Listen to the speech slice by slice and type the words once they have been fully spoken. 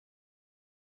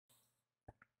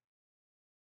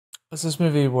Is this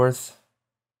movie worth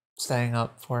staying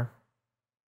up for?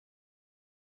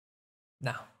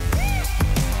 No.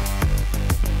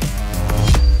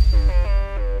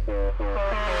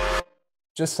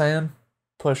 Just saying,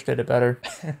 Push did it better.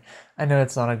 I know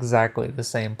it's not exactly the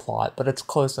same plot, but it's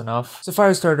close enough. So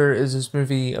Firestarter is this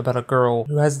movie about a girl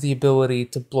who has the ability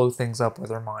to blow things up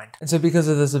with her mind. And so because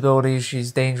of this ability,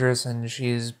 she's dangerous and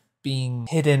she's being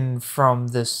hidden from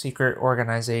this secret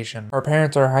organization. Her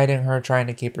parents are hiding her, trying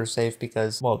to keep her safe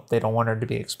because, well, they don't want her to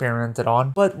be experimented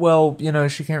on. But, well, you know,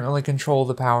 she can't really control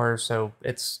the power, so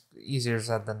it's easier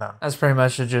said than done. That's pretty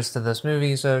much the gist of this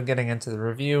movie, so getting into the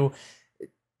review,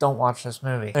 don't watch this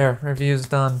movie. There, review's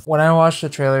done. When I watched the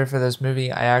trailer for this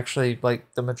movie, I actually,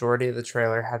 like, the majority of the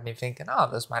trailer had me thinking, oh,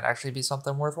 this might actually be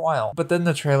something worthwhile. But then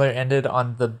the trailer ended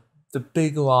on the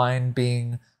big line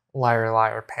being, liar,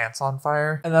 liar, pants on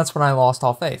fire. And that's when I lost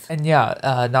all faith. And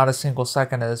yeah, not a single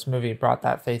second of this movie brought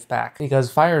that faith back,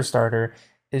 because Firestarter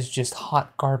is just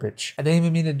hot garbage. I didn't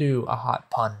even mean to do a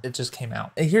hot pun. It just came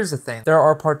out. And here's the thing. There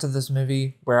are parts of this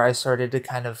movie where I started to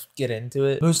kind of get into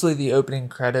it. Mostly the opening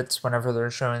credits whenever they're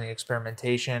showing the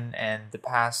experimentation and the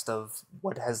past of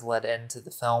what has led into the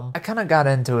film. I kind of got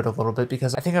into it a little bit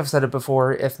because I think I've said it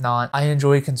before. If not, I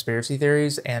enjoy conspiracy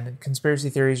theories, and conspiracy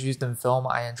theories used in film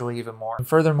I enjoy even more. And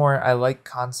furthermore, I like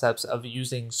concepts of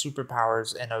using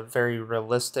superpowers in a very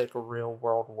realistic, real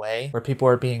world way where people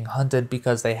are being hunted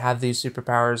because they have these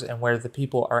superpowers, and where the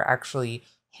people are actually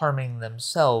harming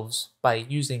themselves by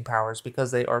using powers because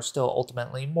they are still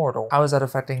ultimately mortal. How is that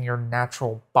affecting your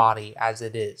natural body as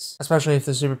it is? Especially if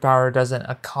the superpower doesn't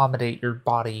accommodate your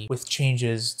body with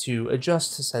changes to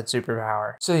adjust to said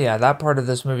superpower. So yeah, that part of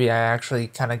this movie I actually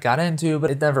kind of got into,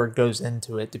 but it never goes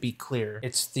into it, to be clear.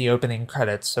 It's the opening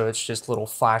credits, so it's just little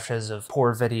flashes of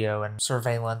poor video and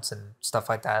surveillance and stuff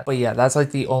like that. But yeah, that's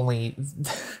like the only...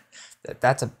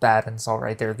 That's a bad insult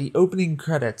right there. The opening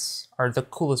credits are the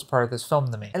coolest part of this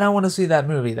film to me. And I want to see that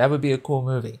movie. That would be a cool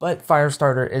movie. But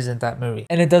Firestarter isn't that movie.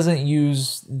 And it doesn't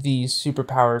use the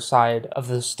superpower side of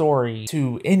the story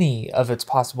to any of its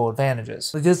possible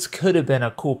advantages. Like, this could have been a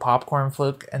cool popcorn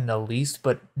flick in the least,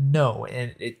 but no.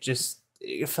 And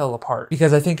it fell apart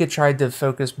because I think it tried to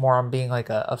focus more on being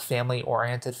like a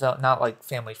family-oriented film, not like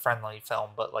family-friendly film,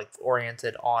 but like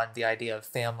oriented on the idea of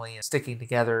family and sticking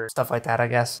together, stuff like that, I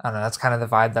guess. I don't know, that's kind of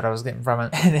the vibe that I was getting from it,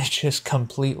 and it just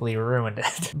completely ruined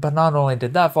it. But not only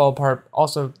did that fall apart,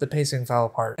 also the pacing fell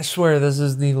apart. I swear this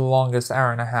is the longest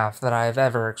hour and a half that I've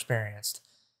ever experienced.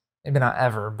 Maybe not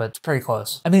ever, but it's pretty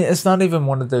close. I mean, it's not even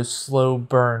one of those slow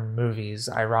burn movies,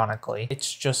 ironically.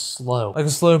 It's just slow. Like a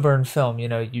slow burn film, you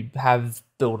know, you have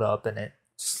build up and it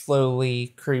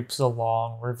slowly creeps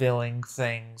along, revealing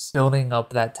things, building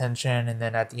up that tension, and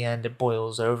then at the end it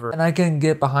boils over. And I can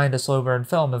get behind a slow burn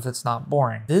film if it's not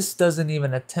boring. This doesn't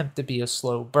even attempt to be a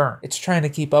slow burn. It's trying to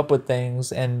keep up with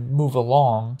things and move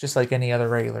along, just like any other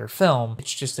regular film.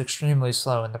 It's just extremely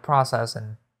slow in the process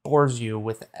and bores you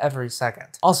with every second.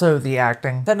 Also, the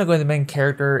acting. Technically, the main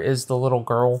character is the little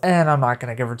girl, and I'm not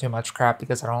gonna give her too much crap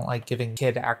because I don't like giving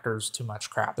kid actors too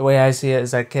much crap. The way I see it is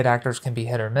that kid actors can be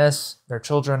hit or miss. They're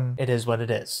children. It is what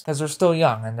it is. Because they're still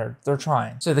young and they're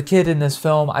trying. So the kid in this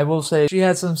film, I will say, she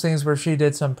had some scenes where she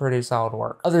did some pretty solid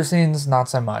work. Other scenes, not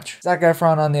so much. Zac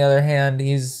Efron, on the other hand,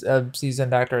 he's a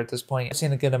seasoned actor at this point. I've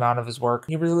seen a good amount of his work.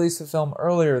 He released a film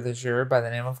earlier this year by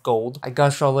the name of Gold. I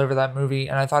gushed all over that movie,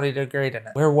 and I thought he did great in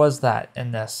it. Where was that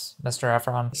in this, Mr.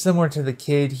 Efron? Similar to the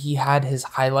kid, he had his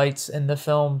highlights in the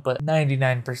film, but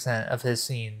 99% of his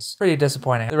scenes, pretty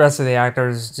disappointing. The rest of the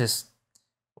actors, just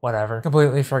whatever.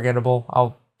 Completely forgettable.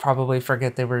 I'll probably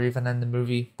forget they were even in the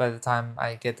movie by the time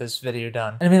I get this video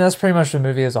done. And I mean, that's pretty much the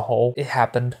movie as a whole. It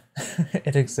happened.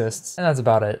 It exists. And that's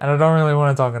about it. And I don't really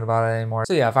want to talk about it anymore.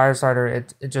 So yeah, Firestarter,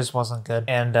 it just wasn't good.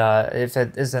 And if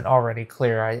it isn't already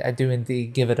clear, I do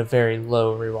indeed give it a very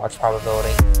low rewatch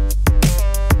probability.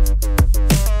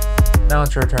 Now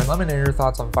it's your turn. Let me know your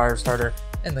thoughts on Firestarter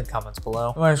in the comments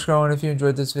below. When scrolling, if you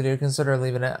enjoyed this video, consider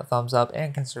leaving it a thumbs up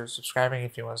and consider subscribing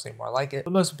if you want to see more like it.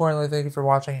 But most importantly, thank you for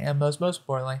watching, and most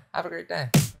importantly, have a great day.